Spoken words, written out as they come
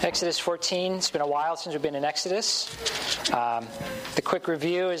Exodus 14, it's been a while since we've been in Exodus. The quick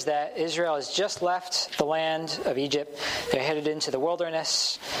review is that Israel has just left the land of Egypt. They're headed into the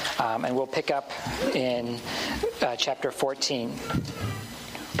wilderness, and we'll pick up in chapter 14.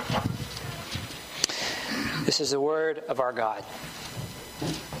 This is the word of our God.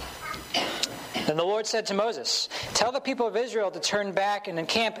 Then the Lord said to Moses, "Tell the people of Israel to turn back and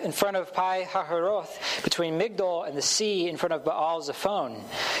encamp in front of Pi Hahiroth, between Migdol and the sea, in front of Baal Zephon.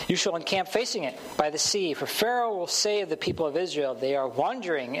 You shall encamp facing it by the sea, for Pharaoh will say of the people of Israel, they are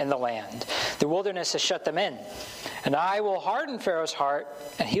wandering in the land. The wilderness has shut them in. And I will harden Pharaoh's heart,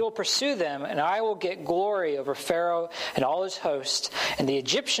 and he will pursue them, and I will get glory over Pharaoh and all his host, and the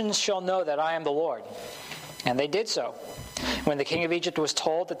Egyptians shall know that I am the Lord." And they did so. When the king of Egypt was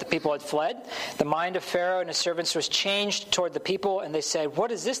told that the people had fled, the mind of Pharaoh and his servants was changed toward the people, and they said,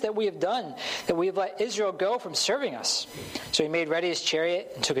 "What is this that we have done, that we have let Israel go from serving us?" So he made ready his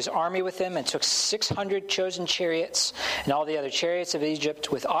chariot and took his army with him and took 600 chosen chariots and all the other chariots of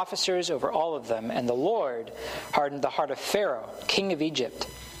Egypt with officers over all of them. And the Lord hardened the heart of Pharaoh, king of Egypt,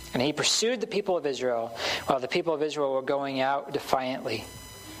 and he pursued the people of Israel while the people of Israel were going out defiantly.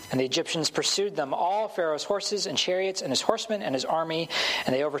 And the Egyptians pursued them, all Pharaoh's horses and chariots and his horsemen and his army,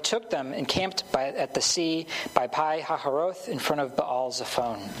 and they overtook them and camped at the sea by Pi Hahiroth in front of Baal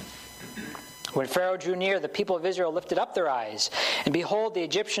Zephon. When Pharaoh drew near, the people of Israel lifted up their eyes, and behold, the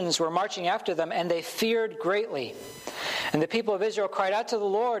Egyptians were marching after them, and they feared greatly. And the people of Israel cried out to the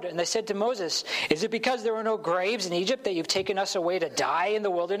Lord, and they said to Moses, "Is it because there were no graves in Egypt that you've taken us away to die in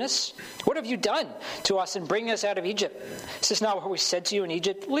the wilderness? What have you done to us in bringing us out of Egypt? Is this not what we said to you in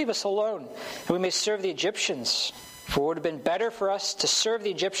Egypt? Leave us alone, and we may serve the Egyptians. For it would have been better for us to serve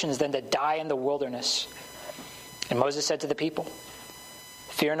the Egyptians than to die in the wilderness." And Moses said to the people,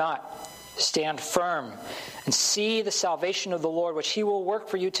 "Fear not. Stand firm and see the salvation of the Lord, which he will work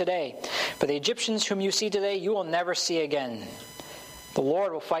for you today. For the Egyptians whom you see today, you will never see again. The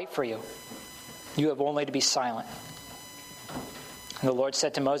Lord will fight for you. You have only to be silent." And the Lord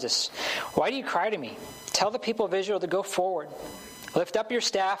said to Moses, "Why do you cry to me? Tell the people of Israel to go forward. Lift up your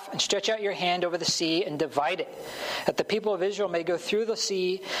staff and stretch out your hand over the sea and divide it, that the people of Israel may go through the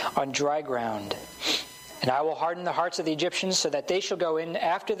sea on dry ground. And I will harden the hearts of the Egyptians so that they shall go in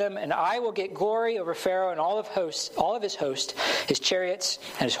after them, and I will get glory over Pharaoh and all of his host, his chariots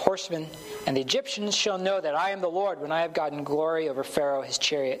and his horsemen. And the Egyptians shall know that I am the Lord when I have gotten glory over Pharaoh, his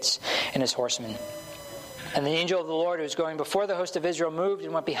chariots, and his horsemen." And the angel of the Lord who was going before the host of Israel moved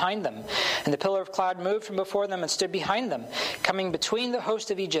and went behind them. And the pillar of cloud moved from before them and stood behind them, coming between the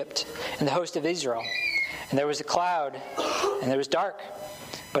host of Egypt and the host of Israel. And there was a cloud, and there was dark.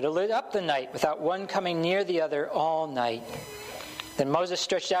 But it lit up the night without one coming near the other all night. Then Moses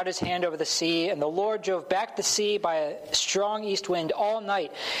stretched out his hand over the sea, and the Lord drove back the sea by a strong east wind all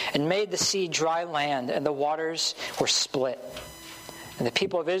night and made the sea dry land, and the waters were split. And the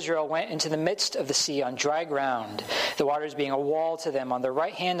people of Israel went into the midst of the sea on dry ground, the waters being a wall to them on their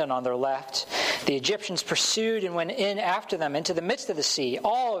right hand and on their left. The Egyptians pursued and went in after them into the midst of the sea,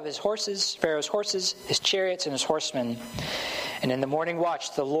 all of his horses, Pharaoh's horses, his chariots, and his horsemen. And in the morning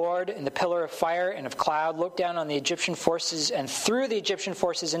watch, the Lord in the pillar of fire and of cloud looked down on the Egyptian forces and threw the Egyptian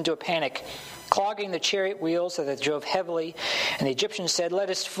forces into a panic, clogging the chariot wheels so that they drove heavily. And the Egyptians said, "Let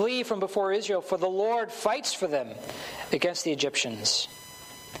us flee from before Israel, for the Lord fights for them against the Egyptians."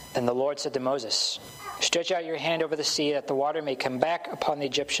 Then the Lord said to Moses, "Stretch out your hand over the sea, that the water may come back upon the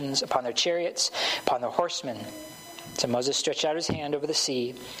Egyptians, upon their chariots, upon their horsemen." So Moses stretched out his hand over the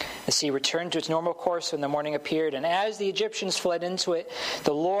sea. The sea returned to its normal course when the morning appeared, and as the Egyptians fled into it,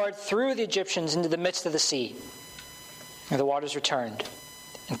 the Lord threw the Egyptians into the midst of the sea. And the waters returned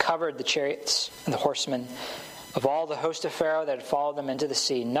and covered the chariots and the horsemen of all the host of Pharaoh that had followed them into the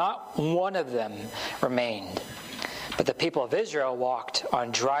sea. Not one of them remained. But the people of Israel walked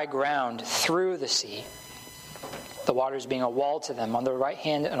on dry ground through the sea, the waters being a wall to them on their right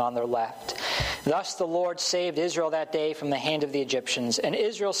hand and on their left. Thus the Lord saved Israel that day from the hand of the Egyptians. And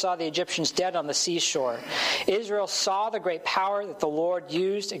Israel saw the Egyptians dead on the seashore. Israel saw the great power that the Lord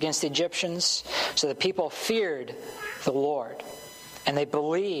used against the Egyptians. So the people feared the Lord, and they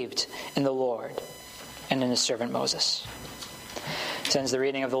believed in the Lord and in his servant Moses. This ends the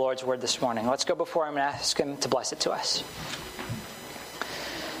reading of the Lord's word this morning. Let's go before him and ask him to bless it to us.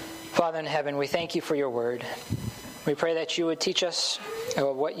 Father in heaven, we thank you for your word. We pray that you would teach us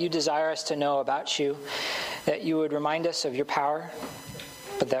what you desire us to know about you, that you would remind us of your power,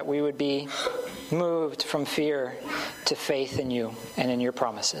 but that we would be moved from fear to faith in you and in your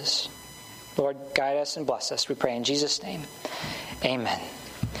promises. Lord, guide us and bless us, we pray in Jesus' name. Amen.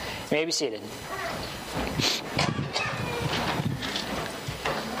 You may be seated.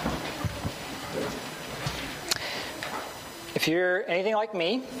 If you're anything like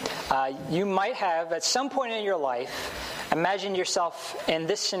me, you might have, at some point in your life, imagined yourself in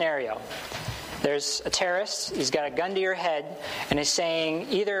this scenario. There's a terrorist, he's got a gun to your head, and he's saying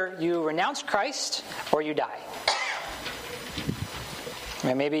either you renounce Christ or you die.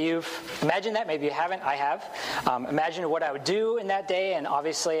 Maybe you've imagined that, maybe you haven't, I have. Imagined what I would do in that day, and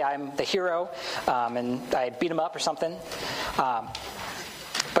obviously I'm the hero, and I beat him up or something.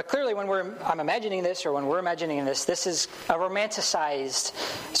 But clearly when I'm imagining this, or when we're imagining this is a romanticized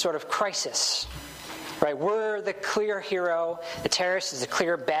sort of crisis. Right? We're the clear hero. The terrorist is the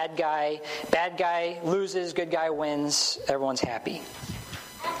clear bad guy. Bad guy loses, good guy wins. Everyone's happy.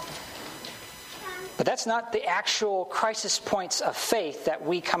 But that's not the actual crisis points of faith that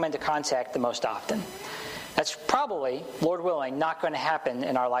we come into contact the most often. That's probably, Lord willing, not going to happen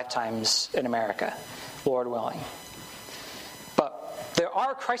in our lifetimes in America. Lord willing. But there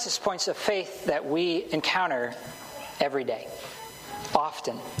are crisis points of faith that we encounter every day.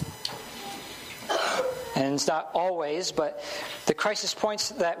 Often. And it's not always, but the crisis points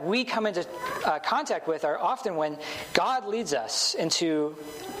that we come into contact with are often when God leads us into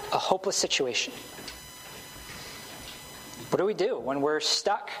a hopeless situation. What do we do when we're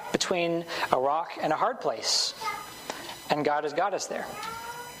stuck between a rock and a hard place and God has got us there?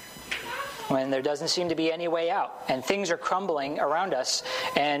 When there doesn't seem to be any way out and things are crumbling around us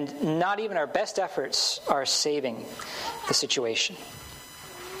and not even our best efforts are saving the situation.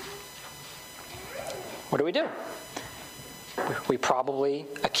 What do we do? We probably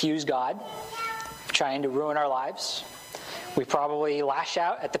accuse God of trying to ruin our lives. We probably lash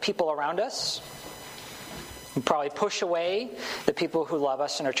out at the people around us. We probably push away the people who love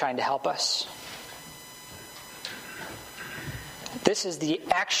us and are trying to help us. This is the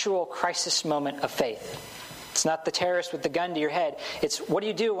actual crisis moment of faith. It's not the terrorist with the gun to your head. It's what do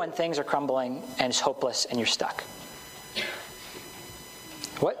you do when things are crumbling and it's hopeless and you're stuck?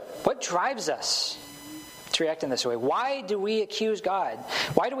 What drives us to react in this way? Why do we accuse God?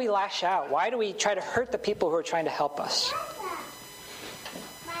 Why do we lash out? Why do we try to hurt the people who are trying to help us?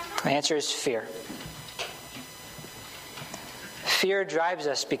 The answer is fear. Fear drives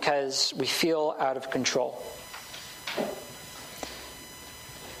us because we feel out of control.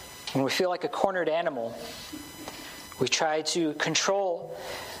 When we feel like a cornered animal, we try to control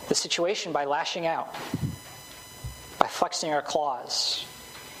the situation by lashing out, by flexing our claws,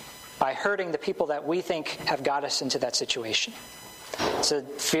 by hurting the people that we think have got us into that situation. So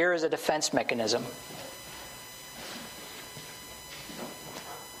fear is a defense mechanism.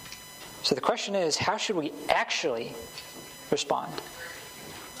 So the question is, how should we actually respond?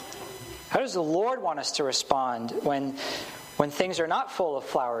 How does the Lord want us to respond when things are not full of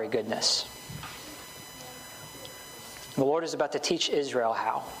flowery goodness? The Lord is about to teach Israel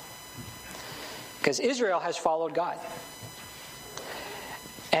how. Because Israel has followed God.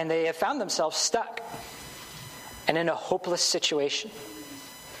 And they have found themselves stuck and in a hopeless situation.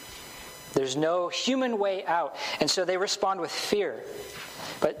 There's no human way out. And so they respond with fear.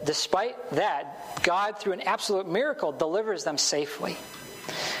 But despite that, God, through an absolute miracle, delivers them safely.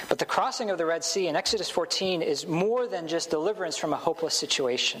 But the crossing of the Red Sea in Exodus 14 is more than just deliverance from a hopeless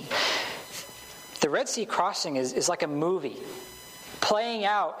situation. The Red Sea crossing is like a movie, playing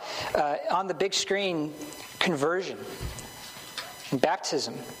out on the big screen conversion, and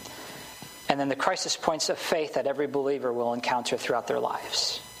baptism, and then the crisis points of faith that every believer will encounter throughout their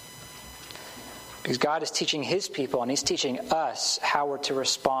lives. Because God is teaching His people, and He's teaching us how we're to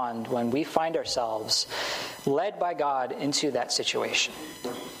respond when we find ourselves led by God into that situation.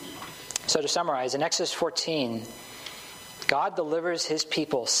 So to summarize, in Exodus 14, God delivers His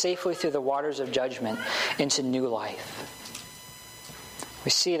people safely through the waters of judgment into new life. We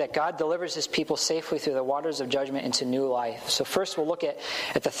see that God delivers His people safely through the waters of judgment into new life. So first we'll look at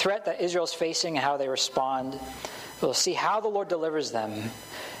the threat that Israel's facing and how they respond. We'll see how the Lord delivers them.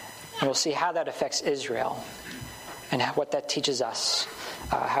 And we'll see how that affects Israel and what that teaches us,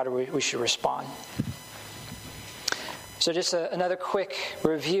 how we should respond. So just another quick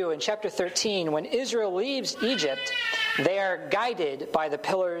review. In chapter 13, when Israel leaves Egypt, they are guided by the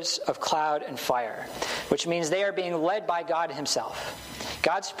pillars of cloud and fire, which means they are being led by God Himself.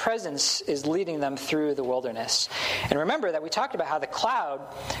 God's presence is leading them through the wilderness. And remember that we talked about how the cloud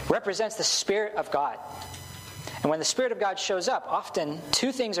represents the Spirit of God. And when the Spirit of God shows up, often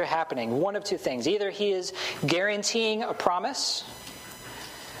two things are happening. One of two things. Either He is guaranteeing a promise,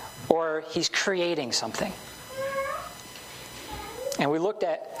 or He's creating something. And we looked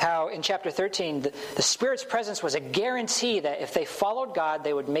at how in chapter 13, the Spirit's presence was a guarantee that if they followed God,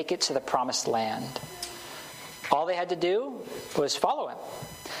 they would make it to the promised land. All they had to do was follow Him,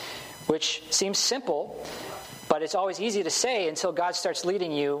 which seems simple, But it's always easy to say until God starts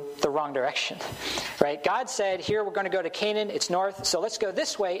leading you the wrong direction, right? God said, here we're going to go to Canaan, it's north, so let's go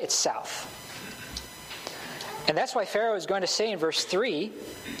this way, it's south. And that's why Pharaoh is going to say in verse 3,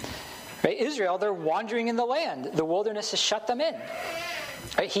 right, Israel, they're wandering in the land. The wilderness has shut them in.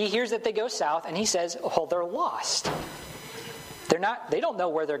 Right? He hears that they go south, and he says, oh, they're lost. They don't know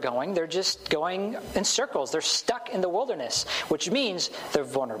where they're going. They're just going in circles. They're stuck in the wilderness, which means they're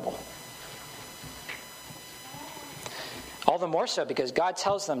vulnerable. All the more so because God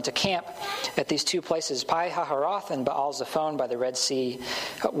tells them to camp at these two places, Pi Hahiroth and Baal Zephon by the Red Sea.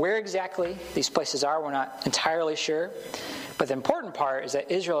 Where exactly these places are, we're not entirely sure. But the important part is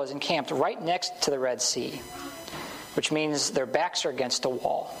that Israel is encamped right next to the Red Sea, which means their backs are against a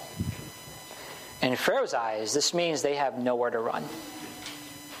wall. And in Pharaoh's eyes, this means they have nowhere to run.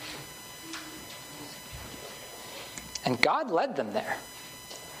 And God led them there.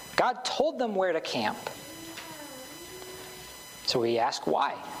 God told them where to camp. So we ask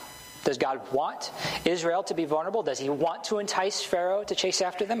why. Does God want Israel to be vulnerable? Does he want to entice Pharaoh to chase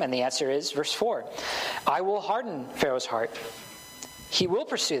after them? And the answer is verse 4. I will harden Pharaoh's heart. He will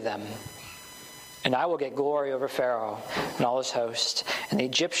pursue them. And I will get glory over Pharaoh and all his host. And the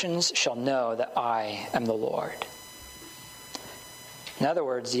Egyptians shall know that I am the Lord. In other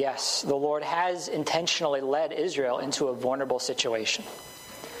words, yes, the Lord has intentionally led Israel into a vulnerable situation.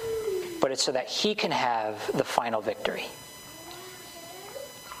 But it's so that he can have the final victory.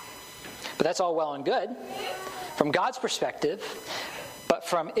 But that's all well and good from God's perspective. But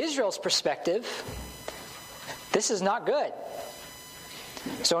from Israel's perspective, this is not good.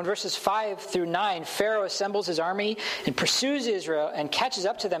 So in verses 5 through 9, Pharaoh assembles his army and pursues Israel and catches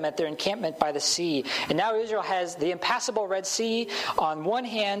up to them at their encampment by the sea. And now Israel has the impassable Red Sea on one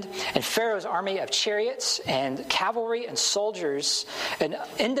hand and Pharaoh's army of chariots and cavalry and soldiers, an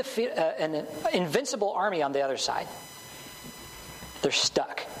invincible army on the other side. They're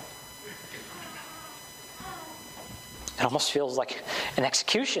stuck. It almost feels like an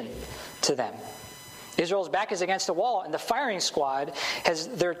execution to them. Israel's back is against a wall, and the firing squad has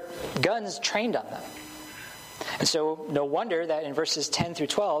their guns trained on them. And so no wonder that in verses 10 through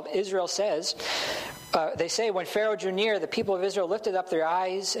 12, Israel says, they say, when Pharaoh drew near, the people of Israel lifted up their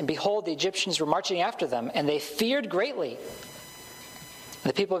eyes, and behold, the Egyptians were marching after them, and they feared greatly.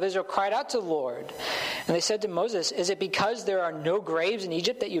 The people of Israel cried out to the Lord, and they said to Moses, is it because there are no graves in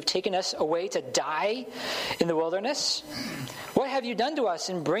Egypt that you've taken us away to die in the wilderness? What have you done to us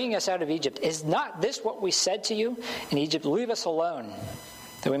in bringing us out of Egypt? Is not this what we said to you in Egypt? Leave us alone,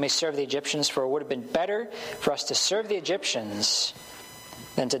 that we may serve the Egyptians, for it would have been better for us to serve the Egyptians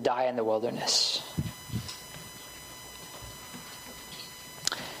than to die in the wilderness.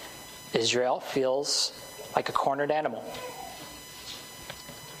 Israel feels like a cornered animal.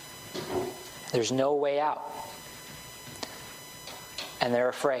 There's no way out. And they're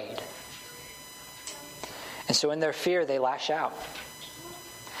afraid. And so in their fear, they lash out.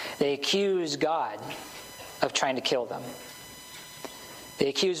 They accuse God of trying to kill them. They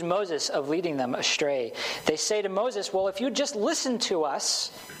accuse Moses of leading them astray. They say to Moses, well, if you'd just listened to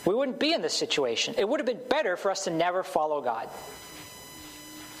us, we wouldn't be in this situation. It would have been better for us to never follow God.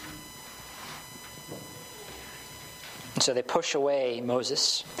 And so they push away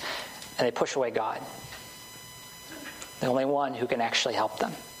Moses. And they push away God, the only one who can actually help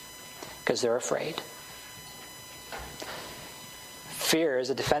them, because they're afraid. Fear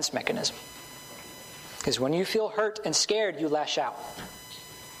is a defense mechanism, because when you feel hurt and scared, you lash out.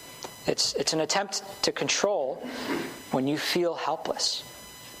 It's an attempt to control when you feel helpless.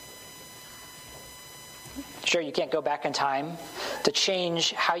 Sure, you can't go back in time to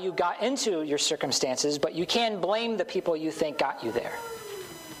change how you got into your circumstances, but you can blame the people you think got you there.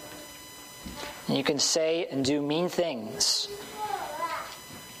 And you can say and do mean things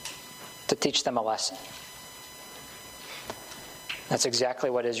to teach them a lesson. That's exactly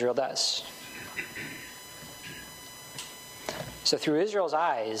what Israel does. So through Israel's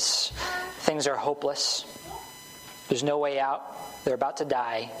eyes, things are hopeless. There's no way out. They're about to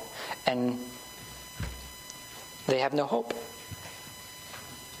die. And they have no hope.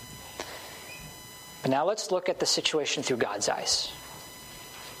 But now let's look at the situation through God's eyes.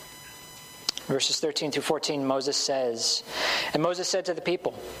 Verses 13 through 14, Moses says, and Moses said to the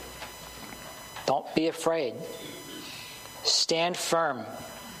people, don't be afraid. Stand firm.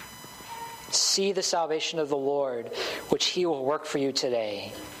 See the salvation of the Lord, which he will work for you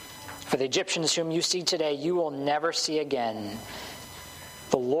today. For the Egyptians whom you see today, you will never see again.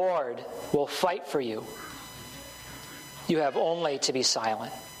 The Lord will fight for you. You have only to be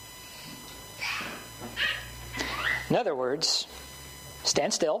silent. In other words,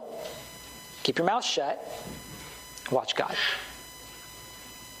 stand still. Keep your mouth shut Watch God.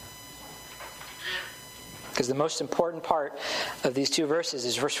 Because the most important part of these two verses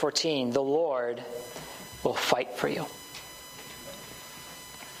is verse 14. The Lord will fight for you.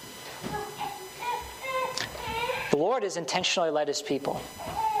 The Lord has intentionally led his people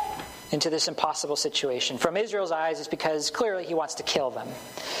into this impossible situation. From Israel's eyes, it's because clearly he wants to kill them.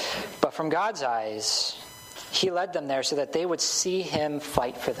 But from God's eyes, he led them there so that they would see him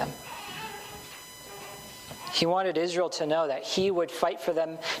fight for them. He wanted Israel to know that he would fight for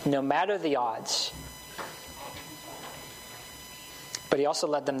them no matter the odds. But he also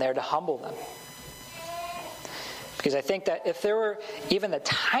led them there to humble them. Because I think that if there were even the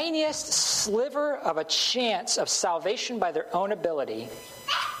tiniest sliver of a chance of salvation by their own ability,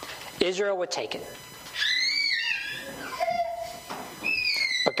 Israel would take it.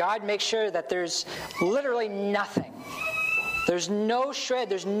 But God makes sure that there's literally nothing. There's no shred,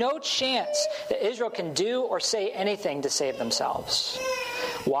 there's no chance that Israel can do or say anything to save themselves.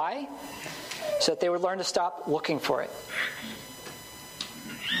 Why? So that they would learn to stop looking for it.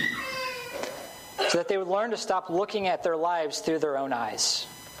 So that they would learn to stop looking at their lives through their own eyes.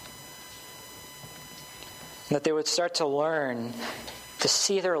 And that they would start to learn to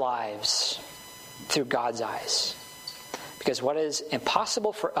see their lives through God's eyes. Because what is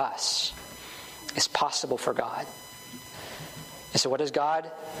impossible for us is possible for God. And so what does God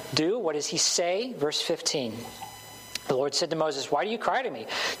do? What does he say? Verse 15. The Lord said to Moses, "Why do you cry to me?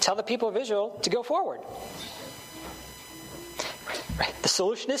 Tell the people of Israel to go forward." Right. The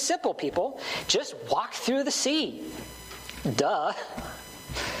solution is simple, people. Just walk through the sea. Duh.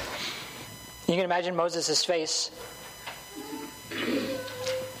 You can imagine Moses' face.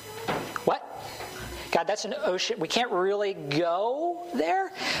 What? God, that's an ocean. We can't really go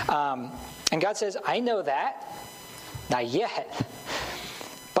there? And God says, I know that. Not yet.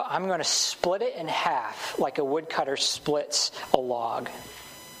 But I'm going to split it in half like a woodcutter splits a log.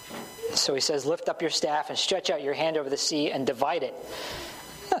 So he says, lift up your staff and stretch out your hand over the sea and divide it.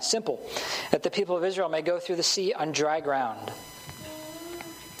 Simple. That the people of Israel may go through the sea on dry ground.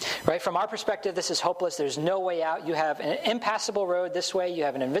 Right? From our perspective, this is hopeless. There's no way out. You have an impassable road this way. You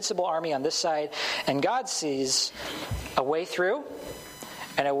have an invincible army on this side. And God sees a way through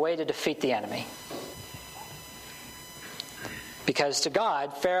and a way to defeat the enemy. Because to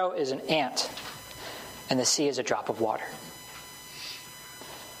God, Pharaoh is an ant and the sea is a drop of water.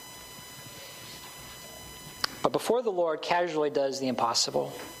 But before the Lord casually does the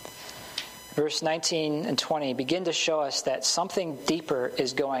impossible, verse 19 and 20 begin to show us that something deeper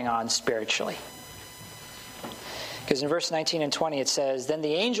is going on spiritually. Because in verse 19 and 20 it says, "Then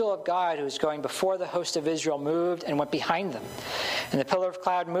the angel of God who was going before the host of Israel moved and went behind them. And the pillar of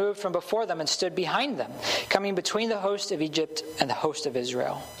cloud moved from before them and stood behind them, coming between the host of Egypt and the host of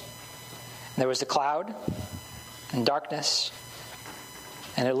Israel. And there was the cloud and darkness,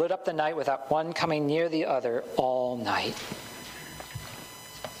 and it lit up the night without one coming near the other all night."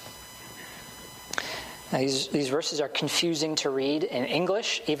 Now, these verses are confusing to read in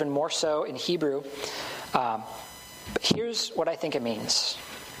English, even more so in Hebrew. But here's what I think it means.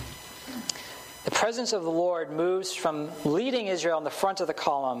 The presence of the Lord moves from leading Israel in the front of the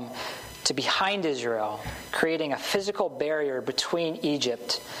column to behind Israel, creating a physical barrier between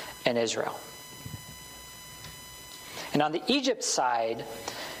Egypt and Israel. And on the Egypt side,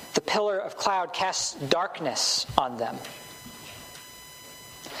 the pillar of cloud casts darkness on them.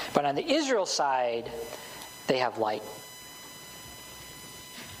 But on the Israel side, they have light.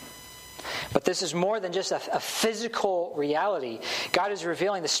 But this is more than just a physical reality. God is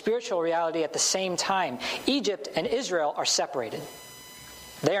revealing the spiritual reality at the same time. Egypt and Israel are separated.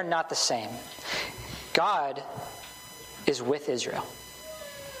 They are not the same. God is with Israel.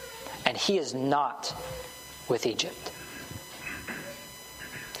 And he is not with Egypt.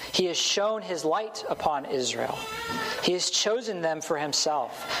 He has shown his light upon Israel. He has chosen them for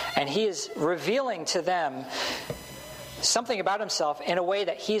himself. And he is revealing to them something about himself in a way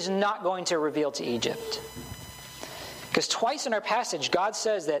that he's not going to reveal to Egypt. Because twice in our passage, God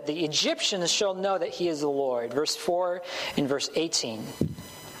says that the Egyptians shall know that he is the Lord. Verse 4 and verse 18.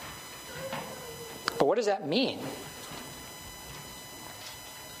 But what does that mean?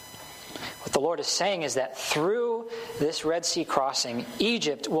 What the Lord is saying is that through this Red Sea crossing,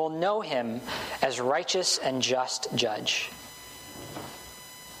 Egypt will know him as righteous and just judge.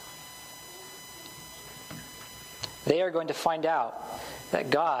 They are going to find out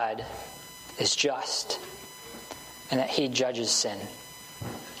that God is just and that he judges sin.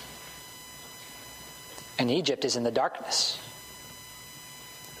 And Egypt is in the darkness,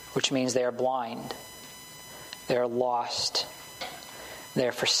 which means they are blind, they are lost, they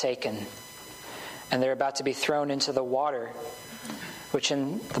are forsaken, and they're about to be thrown into the water, which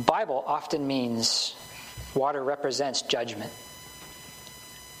in the Bible often means water represents judgment.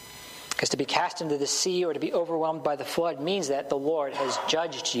 Because to be cast into the sea or to be overwhelmed by the flood means that the Lord has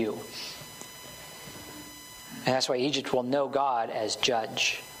judged you. And that's why Egypt will know God as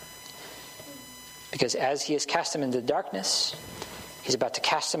judge. Because as he has cast them into darkness, he's about to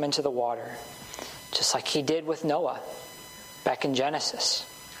cast them into the water, just like he did with Noah back in Genesis.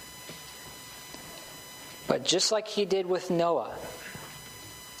 But just like he did with Noah,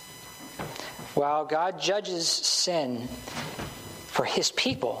 while God judges sin for his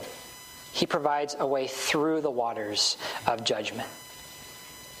people, he provides a way through the waters of judgment.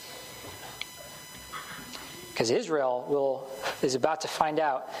 Because Israel is about to find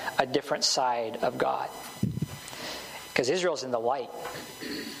out a different side of God. Because Israel's in the light,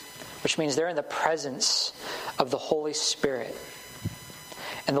 which means they're in the presence of the Holy Spirit.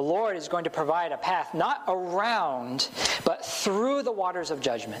 And the Lord is going to provide a path, not around, but through the waters of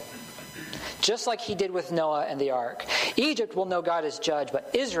judgment. Just like he did with Noah and the ark. Egypt will know God as judge,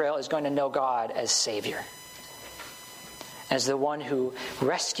 but Israel is going to know God as Savior. As the one who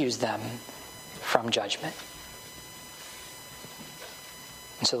rescues them from judgment.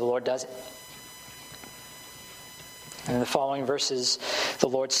 And so the Lord does it. And in the following verses, the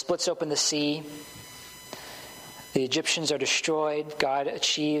Lord splits open the sea. The Egyptians are destroyed. God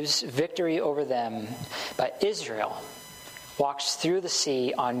achieves victory over them. But Israel walks through the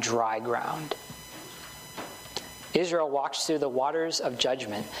sea on dry ground. Israel walks through the waters of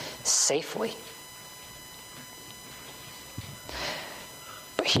judgment safely.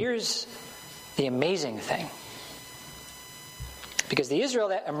 But here's the amazing thing. Because the Israel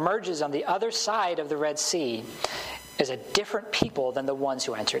that emerges on the other side of the Red Sea is a different people than the ones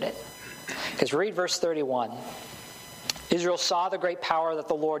who entered it. Because read verse 31. Israel saw the great power that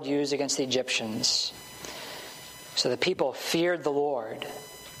the Lord used against the Egyptians. So the people feared the Lord,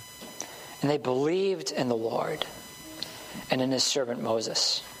 and they believed in the Lord and in his servant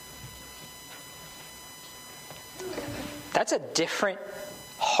Moses. That's a different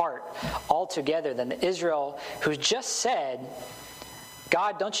heart altogether than the Israel who just said,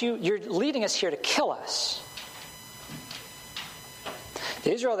 God, you're leading us here to kill us.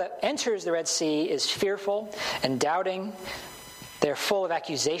 The Israel that enters the Red Sea is fearful and doubting. They're full of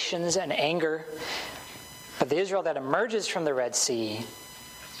accusations and anger. But the Israel that emerges from the Red Sea,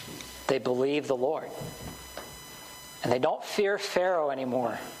 they believe the Lord. And they don't fear Pharaoh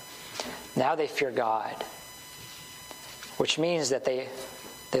anymore. Now they fear God. Which means that they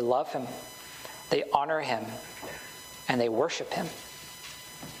love him, they honor him, and they worship him.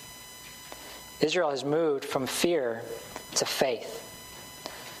 Israel has moved from fear to faith.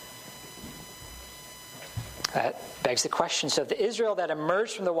 That begs the question, so if the Israel that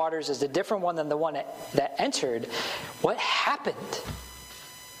emerged from the waters is a different one than the one that entered, what happened?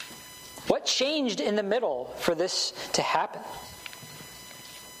 What changed in the middle for this to happen?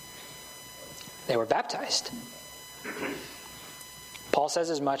 They were baptized. Paul says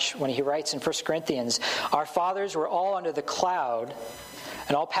as much when he writes in 1 Corinthians, our fathers were all under the cloud,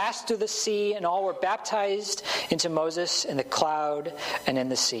 and all passed through the sea, and all were baptized into Moses in the cloud and in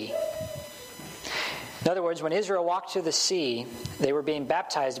the sea. In other words, when Israel walked through the sea, they were being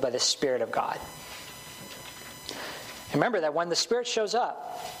baptized by the Spirit of God. Remember that when the Spirit shows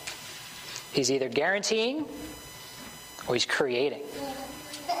up, he's either guaranteeing or he's creating.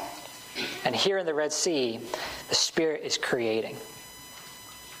 And here in the Red Sea, the Spirit is creating.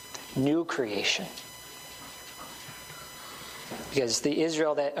 New creation. Because the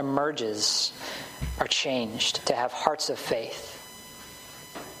Israel that emerges are changed to have hearts of faith.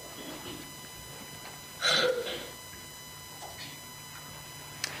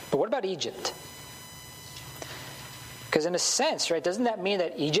 But what about Egypt? Because in a sense, right, doesn't that mean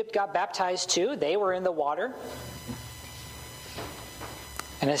that Egypt got baptized too? They were in the water.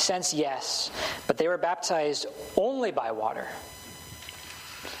 In a sense, yes. But they were baptized only by water.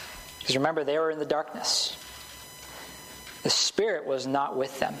 Because remember, they were in the darkness. The Spirit was not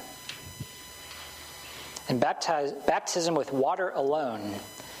with them. And baptism with water alone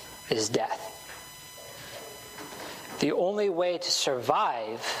is death. The only way to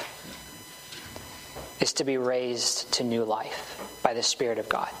survive is to be raised to new life by the Spirit of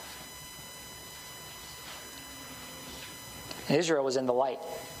God. Israel was in the light.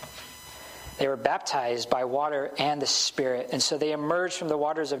 They were baptized by water and the Spirit, and so they emerged from the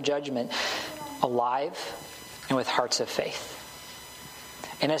waters of judgment alive and with hearts of faith.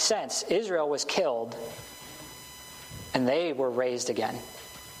 In a sense, Israel was killed, and they were raised again.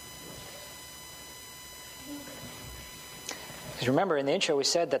 Because remember, in the intro, we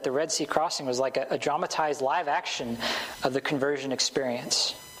said that the Red Sea crossing was like a dramatized live action of the conversion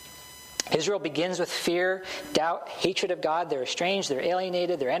experience. Israel begins with fear, doubt, hatred of God. They're estranged, they're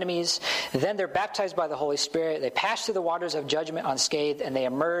alienated, they're enemies. Then they're baptized by the Holy Spirit. They pass through the waters of judgment unscathed, and they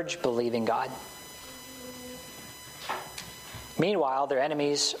emerge believing God. Meanwhile, their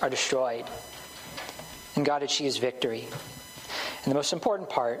enemies are destroyed, and God achieves victory. And the most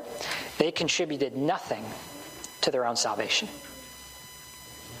important part, they contributed nothing to their own salvation.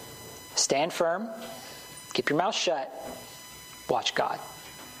 Stand firm, keep your mouth shut, watch God.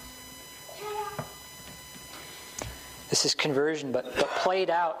 This is conversion, but played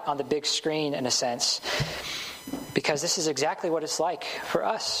out on the big screen in a sense, because this is exactly what it's like for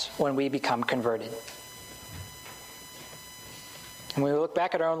us when we become converted. And when we look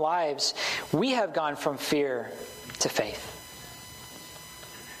back at our own lives, we have gone from fear to faith.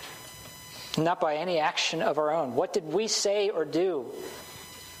 Not by any action of our own. What did we say or do?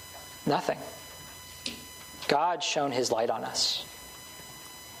 Nothing. God shone his light on us.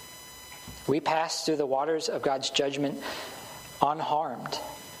 We passed through the waters of God's judgment unharmed,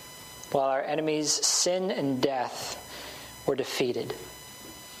 while our enemies' sin and death were defeated.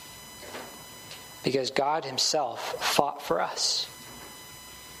 Because God himself fought for us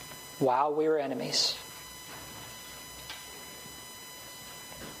while we were enemies.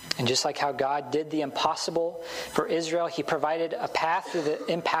 And just like how God did the impossible for Israel, he provided a path through the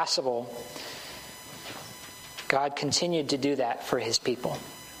impassable. God continued to do that for his people.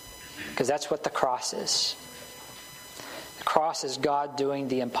 Because that's what the cross is. The cross is God doing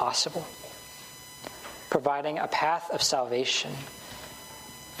the impossible, providing a path of salvation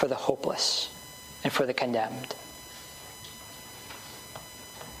for the hopeless and for the condemned.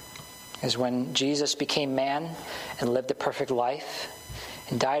 Because when Jesus became man and lived a perfect life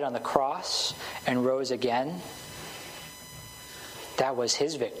and died on the cross and rose again, that was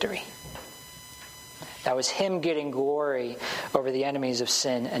his victory. That was him getting glory over the enemies of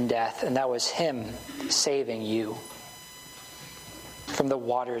sin and death. And that was him saving you from the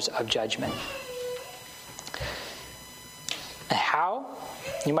waters of judgment. And how?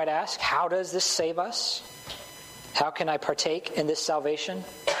 You might ask, how does this save us? How can I partake in this salvation?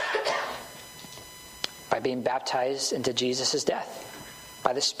 By being baptized into Jesus' death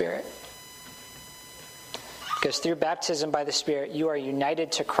by the Spirit. Because through baptism by the Spirit, you are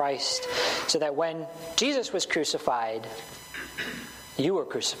united to Christ, so that when Jesus was crucified, you were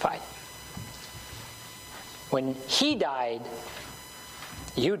crucified. When he died,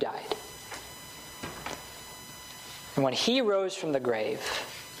 you died. And when he rose from the grave,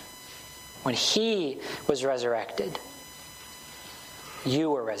 when he was resurrected,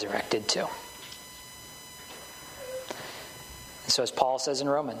 you were resurrected too. And so as Paul says in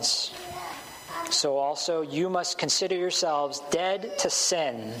Romans, so also you must consider yourselves dead to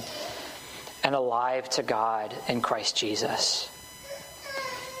sin and alive to God in Christ Jesus.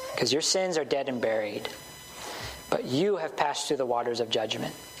 Because your sins are dead and buried, but you have passed through the waters of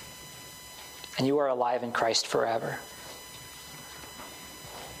judgment, and you are alive in Christ forever.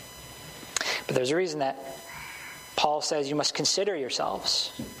 But there's a reason that Paul says you must consider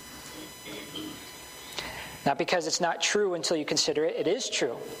yourselves. Not because it's not true until you consider it. It is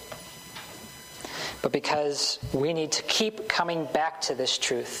true. But because we need to keep coming back to this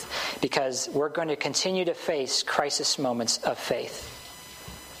truth, because we're going to continue to face crisis moments of faith.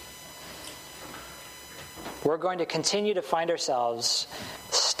 We're going to continue to find ourselves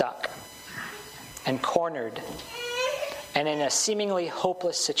stuck and cornered and in a seemingly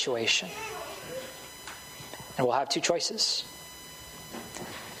hopeless situation. And we'll have two choices.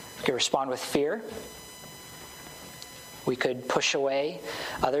 We could respond with fear. We could push away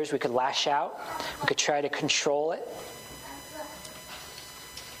others. We could lash out. We could try to control it.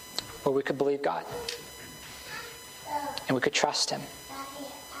 Or we could believe God. And we could trust him.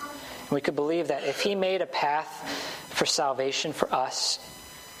 And we could believe that if he made a path for salvation for us,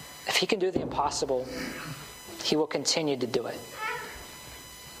 if he can do the impossible, he will continue to do it.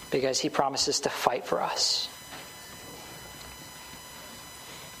 Because he promises to fight for us.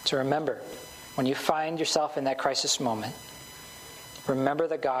 So remember, when you find yourself in that crisis moment, remember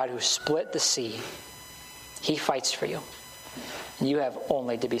the God who split the sea. He fights for you. And you have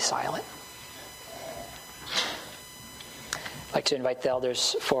only to be silent. I'd like to invite the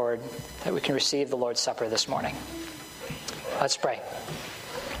elders forward that we can receive the Lord's Supper this morning. Let's pray.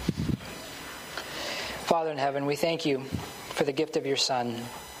 Father in heaven, we thank you for the gift of your Son.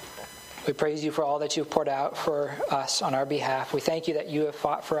 We praise you for all that you've poured out for us on our behalf. We thank you that you have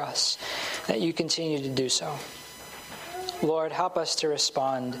fought for us, that you continue to do so. Lord, help us to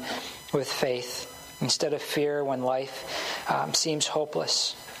respond with faith instead of fear when life seems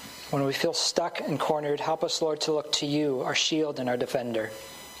hopeless, when we feel stuck and cornered, help us, Lord, to look to you, our shield and our defender,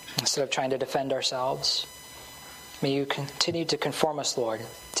 instead of trying to defend ourselves. May you continue to conform us, Lord,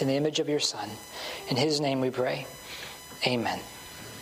 to the image of your Son. In his name we pray. Amen.